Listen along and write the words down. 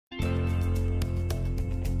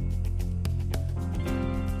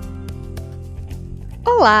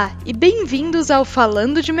Olá e bem-vindos ao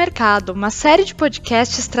Falando de Mercado, uma série de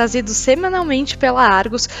podcasts trazidos semanalmente pela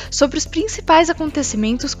Argus sobre os principais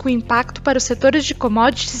acontecimentos com impacto para os setores de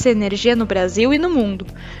commodities e energia no Brasil e no mundo.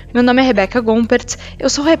 Meu nome é Rebeca Gompertz, eu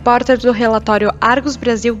sou repórter do relatório Argus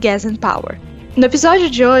Brasil Gas and Power. No episódio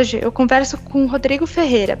de hoje, eu converso com Rodrigo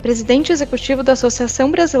Ferreira, presidente executivo da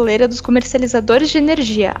Associação Brasileira dos Comercializadores de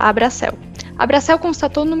Energia, a Abracel. A Abracel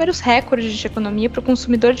constatou números recordes de economia para o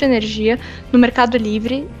consumidor de energia no Mercado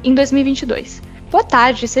Livre em 2022. Boa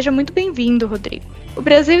tarde, seja muito bem-vindo, Rodrigo. O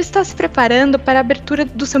Brasil está se preparando para a abertura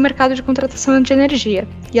do seu mercado de contratação de energia,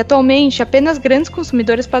 e atualmente apenas grandes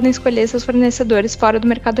consumidores podem escolher seus fornecedores fora do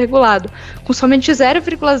mercado regulado, com somente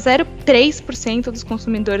 0,03% dos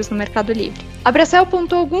consumidores no Mercado Livre. A Abracel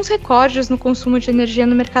apontou alguns recordes no consumo de energia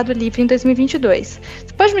no Mercado Livre em 2022.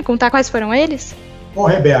 Você pode me contar quais foram eles? Bom,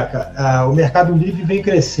 Rebeca, o Mercado Livre vem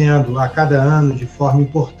crescendo a cada ano de forma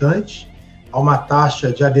importante, há uma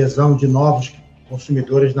taxa de adesão de novos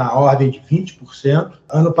consumidores na ordem de 20%.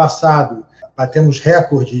 Ano passado, batemos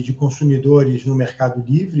recorde de consumidores no Mercado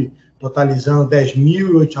Livre, totalizando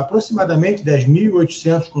aproximadamente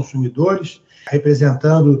 10.800 consumidores,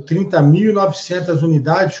 representando 30.900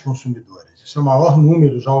 unidades consumidoras. Esse é o maior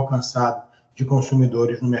número já alcançado de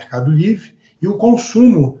consumidores no Mercado Livre. E o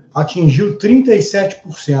consumo atingiu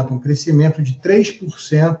 37%, um crescimento de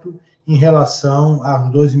 3% em relação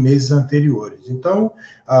aos 12 meses anteriores. Então,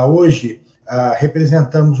 hoje,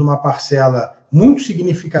 representamos uma parcela muito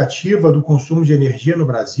significativa do consumo de energia no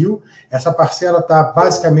Brasil. Essa parcela está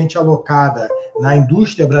basicamente alocada na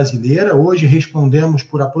indústria brasileira. Hoje respondemos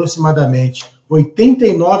por aproximadamente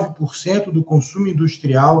 89% do consumo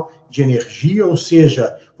industrial de energia, ou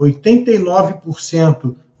seja,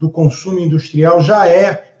 89% do consumo industrial já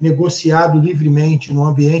é negociado livremente no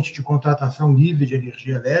ambiente de contratação livre de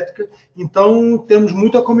energia elétrica. Então, temos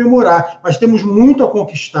muito a comemorar, mas temos muito a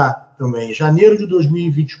conquistar também. Em janeiro de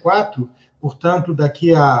 2024, portanto,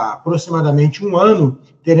 daqui a aproximadamente um ano,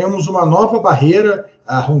 teremos uma nova barreira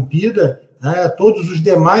rompida, né? Todos os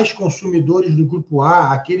demais consumidores do Grupo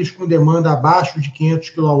A, aqueles com demanda abaixo de 500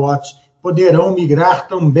 kW, poderão migrar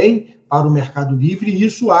também para o Mercado Livre, e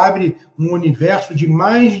isso abre um universo de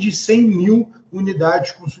mais de 100 mil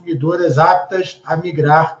unidades consumidoras aptas a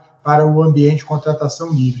migrar para o ambiente de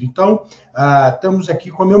contratação livre. Então, estamos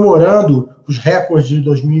aqui comemorando os recordes de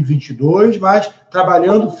 2022, mas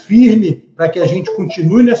trabalhando firme para que a gente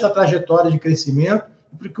continue nessa trajetória de crescimento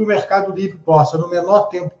e para que o Mercado Livre possa, no menor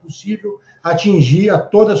tempo possível, atingir a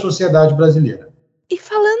toda a sociedade brasileira. E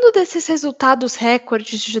falando desses resultados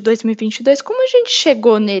recordes de 2022, como a gente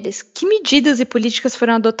chegou neles? Que medidas e políticas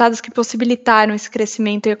foram adotadas que possibilitaram esse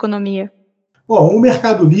crescimento e economia? Bom, o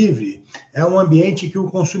Mercado Livre é um ambiente que o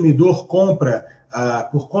consumidor compra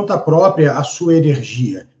por conta própria a sua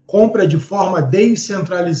energia, compra de forma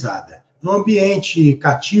descentralizada. No ambiente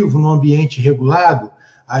cativo, no ambiente regulado,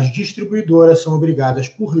 as distribuidoras são obrigadas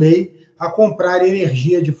por lei a comprar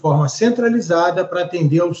energia de forma centralizada para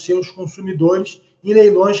atender aos seus consumidores em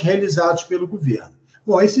leilões realizados pelo governo.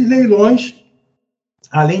 Bom, esses leilões,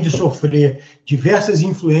 além de sofrer diversas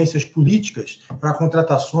influências políticas para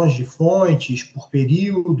contratações de fontes por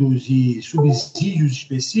períodos e subsídios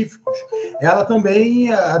específicos, ela também,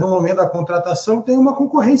 no momento da contratação, tem uma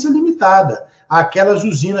concorrência limitada àquelas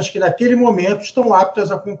usinas que, naquele momento, estão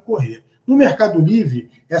aptas a concorrer. No Mercado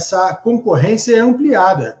Livre, essa concorrência é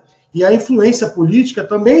ampliada e a influência política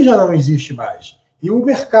também já não existe mais. E o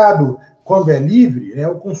mercado, quando é livre,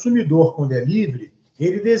 o consumidor, quando é livre,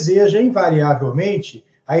 ele deseja invariavelmente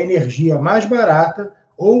a energia mais barata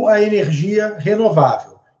ou a energia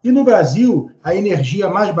renovável. E no Brasil, a energia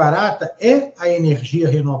mais barata é a energia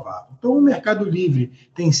renovável. Então, o Mercado Livre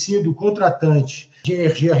tem sido contratante de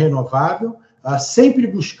energia renovável, sempre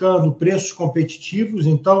buscando preços competitivos.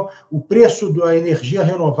 Então, o preço da energia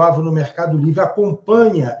renovável no Mercado Livre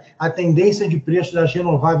acompanha a tendência de preços das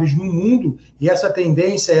renováveis no mundo, e essa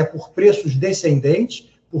tendência é por preços descendentes,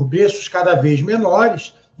 por preços cada vez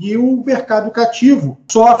menores, e o mercado cativo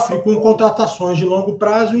sofre com contratações de longo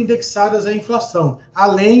prazo indexadas à inflação,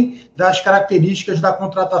 além das características da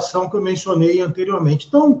contratação que eu mencionei anteriormente.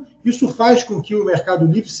 Então, isso faz com que o Mercado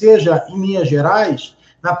Livre seja, em linhas gerais,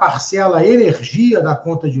 na parcela energia da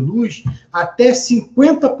conta de luz, até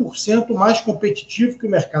 50% mais competitivo que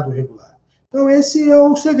o mercado regular. Então, esse é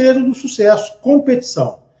o segredo do sucesso: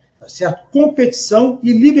 competição. Tá certo? Competição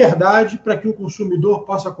e liberdade para que o consumidor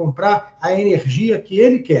possa comprar a energia que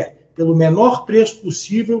ele quer, pelo menor preço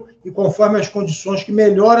possível e conforme as condições que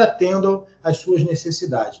melhor atendam às suas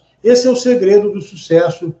necessidades. Esse é o segredo do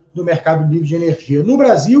sucesso do Mercado Livre de Energia, no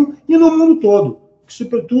Brasil e no mundo todo.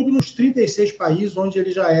 sobretudo nos 36 países onde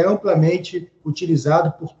ele já é amplamente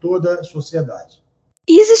utilizado por toda a sociedade.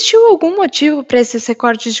 E existiu algum motivo para esses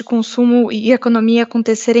recortes de consumo e economia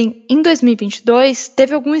acontecerem em 2022?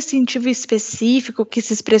 Teve algum incentivo específico que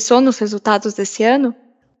se expressou nos resultados desse ano?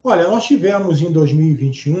 Olha, nós tivemos em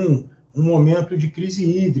 2021 um momento de crise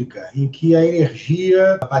hídrica, em que a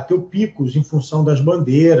energia bateu picos em função das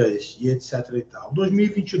bandeiras e etc. e tal.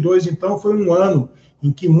 2022, então, foi um ano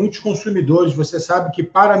em que muitos consumidores, você sabe que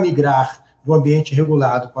para migrar do ambiente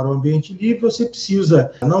regulado para o ambiente livre, você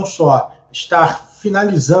precisa não só estar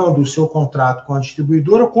finalizando o seu contrato com a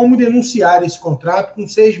distribuidora, como denunciar esse contrato com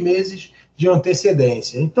 6 meses de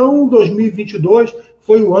antecedência. Então, 2022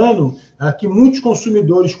 foi o ano que muitos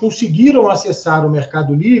consumidores conseguiram acessar o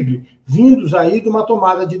Mercado Livre, vindos aí de uma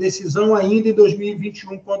tomada de decisão ainda em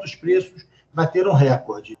 2021, quando os preços bateram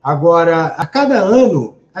recorde. Agora, a cada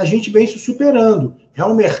ano, a gente vem se superando. É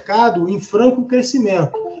um mercado em franco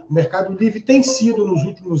crescimento. O Mercado Livre tem sido, nos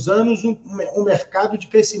últimos anos, um mercado de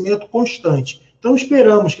crescimento constante. Então,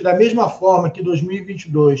 esperamos que, da mesma forma que em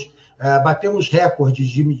 2022 batemos recordes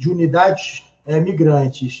de unidades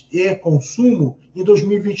migrantes e consumo, em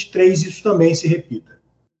 2023 isso também se repita.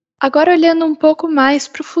 Agora, olhando um pouco mais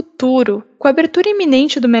para o futuro, com a abertura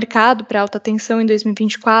iminente do mercado para alta tensão em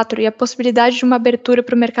 2024 e a possibilidade de uma abertura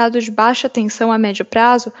para o mercado de baixa tensão a médio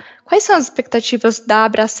prazo, quais são as expectativas da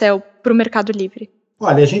Abracel para o Mercado Livre?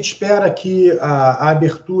 Olha, a gente espera que a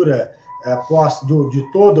abertura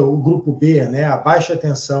de todo o grupo B, né, a baixa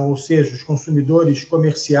tensão, ou seja, os consumidores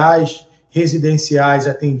comerciais, residenciais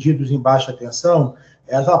atendidos em baixa tensão,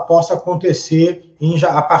 ela possa acontecer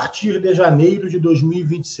a partir de janeiro de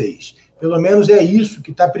 2026. Pelo menos é isso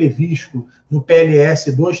que está previsto no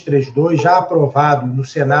PLS 232, já aprovado no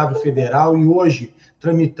Senado Federal e hoje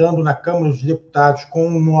tramitando na Câmara dos Deputados com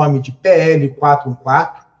o nome de PL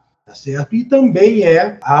 414, tá certo? E também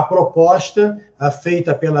é a proposta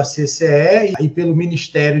feita pela CCE e pelo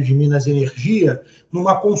Ministério de Minas e Energia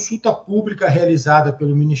numa consulta pública realizada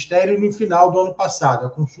pelo Ministério no final do ano passado, a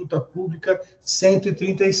consulta pública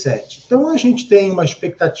 137. Então, a gente tem uma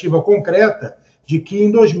expectativa concreta de que em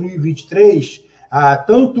 2023,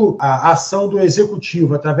 tanto a ação do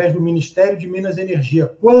Executivo, através do Ministério de Minas e Energia,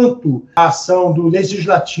 quanto a ação do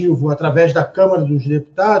Legislativo, através da Câmara dos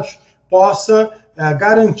Deputados, possa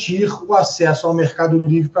garantir o acesso ao Mercado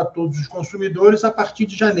Livre para todos os consumidores a partir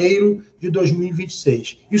de janeiro de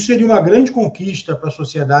 2026. Isso seria uma grande conquista para a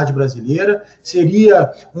sociedade brasileira,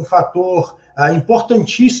 seria um fator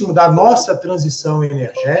importantíssimo da nossa transição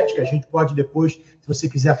energética. A gente pode depois, se você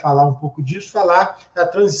quiser falar um pouco disso, falar da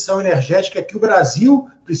transição energética que o Brasil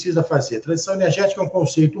precisa fazer. Transição energética é um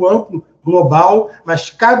conceito amplo, global,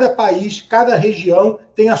 mas cada país, cada região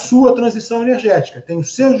tem a sua transição energética, tem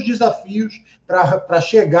os seus desafios para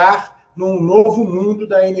chegar num novo mundo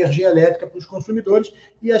da energia elétrica para os consumidores,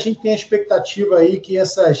 e a gente tem a expectativa aí que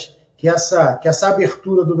essa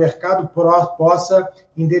abertura do mercado possa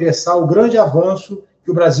endereçar o grande avanço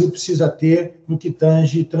que o Brasil precisa ter no que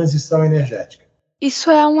tange transição energética.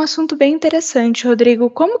 Isso é um assunto bem interessante, Rodrigo.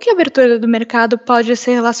 Como que a abertura do mercado pode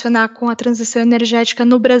se relacionar com a transição energética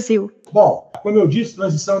no Brasil? Bom, como eu disse,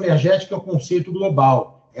 transição energética é um conceito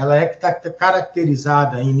global. Ela está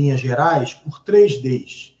caracterizada, em linhas gerais, por 3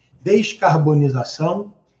 Ds: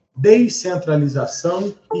 descarbonização,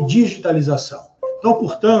 descentralização e digitalização. Então,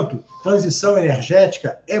 portanto, transição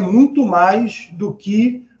energética é muito mais do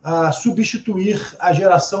que substituir a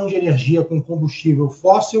geração de energia com combustível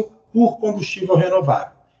fóssil por combustível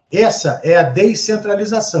renovável. Essa é a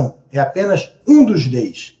descentralização, é apenas um dos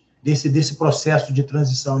Ds desse processo de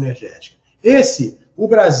transição energética. O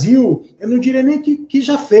Brasil, eu não diria nem que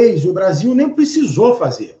já fez, o Brasil nem precisou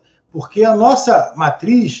fazer, porque a nossa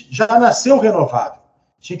matriz já nasceu renovável.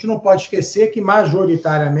 A gente não pode esquecer que,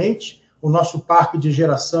 majoritariamente, o nosso parque de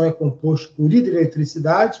geração é composto por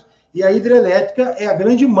hidroeletricidade e a hidrelétrica é a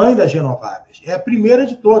grande mãe das renováveis, é a primeira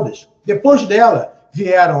de todas. Depois dela,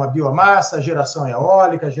 vieram a biomassa, a geração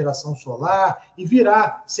eólica, a geração solar, e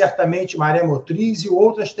virá, certamente, maré motriz e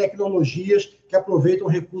outras tecnologias que aproveitam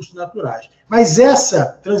recursos naturais. Mas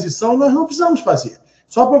essa transição nós não precisamos fazer.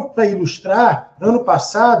 Só para ilustrar, ano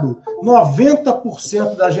passado,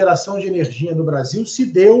 90% da geração de energia no Brasil se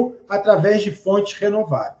deu através de fontes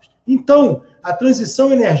renováveis. Então, a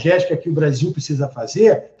transição energética que o Brasil precisa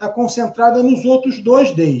fazer está concentrada nos outros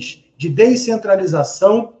 2 Ds, de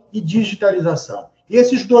descentralização e digitalização. E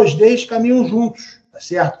esses 2 Ds caminham juntos. tá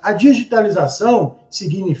certo? A digitalização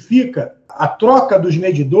significa a troca dos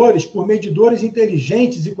medidores por medidores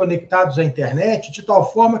inteligentes e conectados à internet, de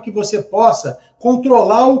tal forma que você possa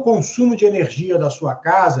controlar o consumo de energia da sua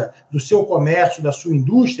casa, do seu comércio, da sua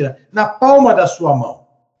indústria, na palma da sua mão.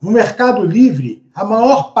 No Mercado Livre, a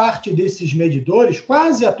maior parte desses medidores,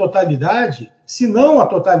 quase a totalidade, se não a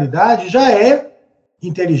totalidade, já é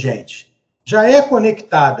inteligente, já é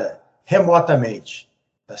conectada remotamente,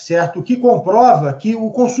 tá certo? O que comprova que o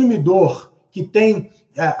consumidor que tem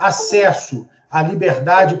acesso à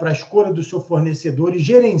liberdade para a escolha do seu fornecedor e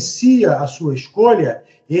gerencia a sua escolha,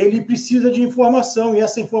 ele precisa de informação, e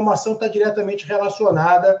essa informação está diretamente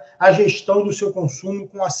relacionada à gestão do seu consumo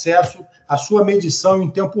com acesso à sua medição em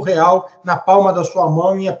tempo real, na palma da sua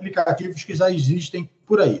mão, em aplicativos que já existem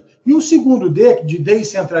por aí. E o segundo D, de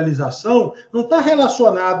descentralização, não está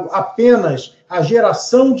relacionado apenas à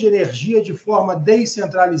geração de energia de forma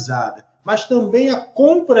descentralizada, mas também à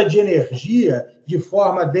compra de energia de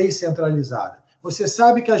forma descentralizada. Você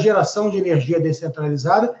sabe que a geração de energia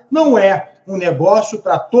descentralizada não é um negócio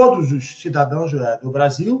para todos os cidadãos do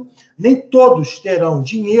Brasil, nem todos terão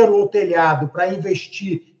dinheiro ou telhado para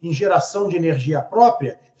investir em geração de energia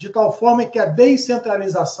própria, de tal forma que a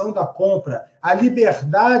descentralização da compra, a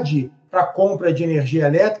liberdade para a compra de energia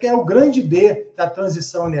elétrica é o grande D da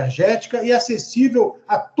transição energética e acessível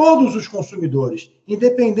a todos os consumidores,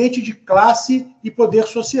 independente de classe e poder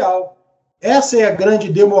social. Essa é a grande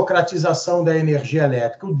democratização da energia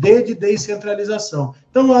elétrica, o D de descentralização.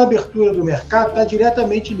 Então, a abertura do mercado está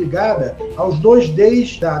diretamente ligada aos dois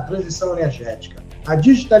Ds da transição energética. A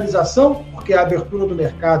digitalização, porque a abertura do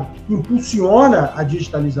mercado impulsiona a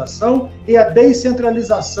digitalização, e a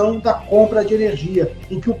descentralização da compra de energia,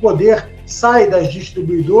 em que o poder sai das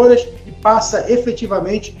distribuidoras e passa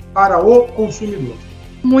efetivamente para o consumidor.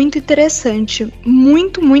 Muito interessante.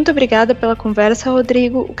 Muito obrigada pela conversa,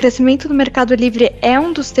 Rodrigo. O crescimento do Mercado Livre é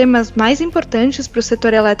um dos temas mais importantes para o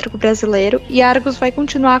setor elétrico brasileiro e a Argus vai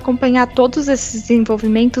continuar a acompanhar todos esses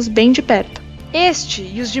desenvolvimentos bem de perto. Este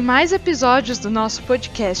e os demais episódios do nosso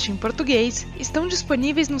podcast em português estão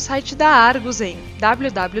disponíveis no site da Argus em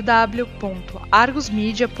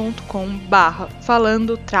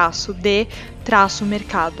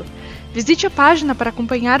www.argusmedia.com/falando-de-mercado. Visite a página para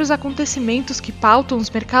acompanhar os acontecimentos que pautam os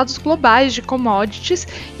mercados globais de commodities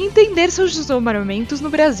e entender seus desdobramentos no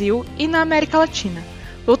Brasil e na América Latina.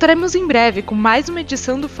 Voltaremos em breve com mais uma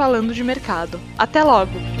edição do Falando de Mercado. Até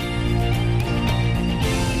logo!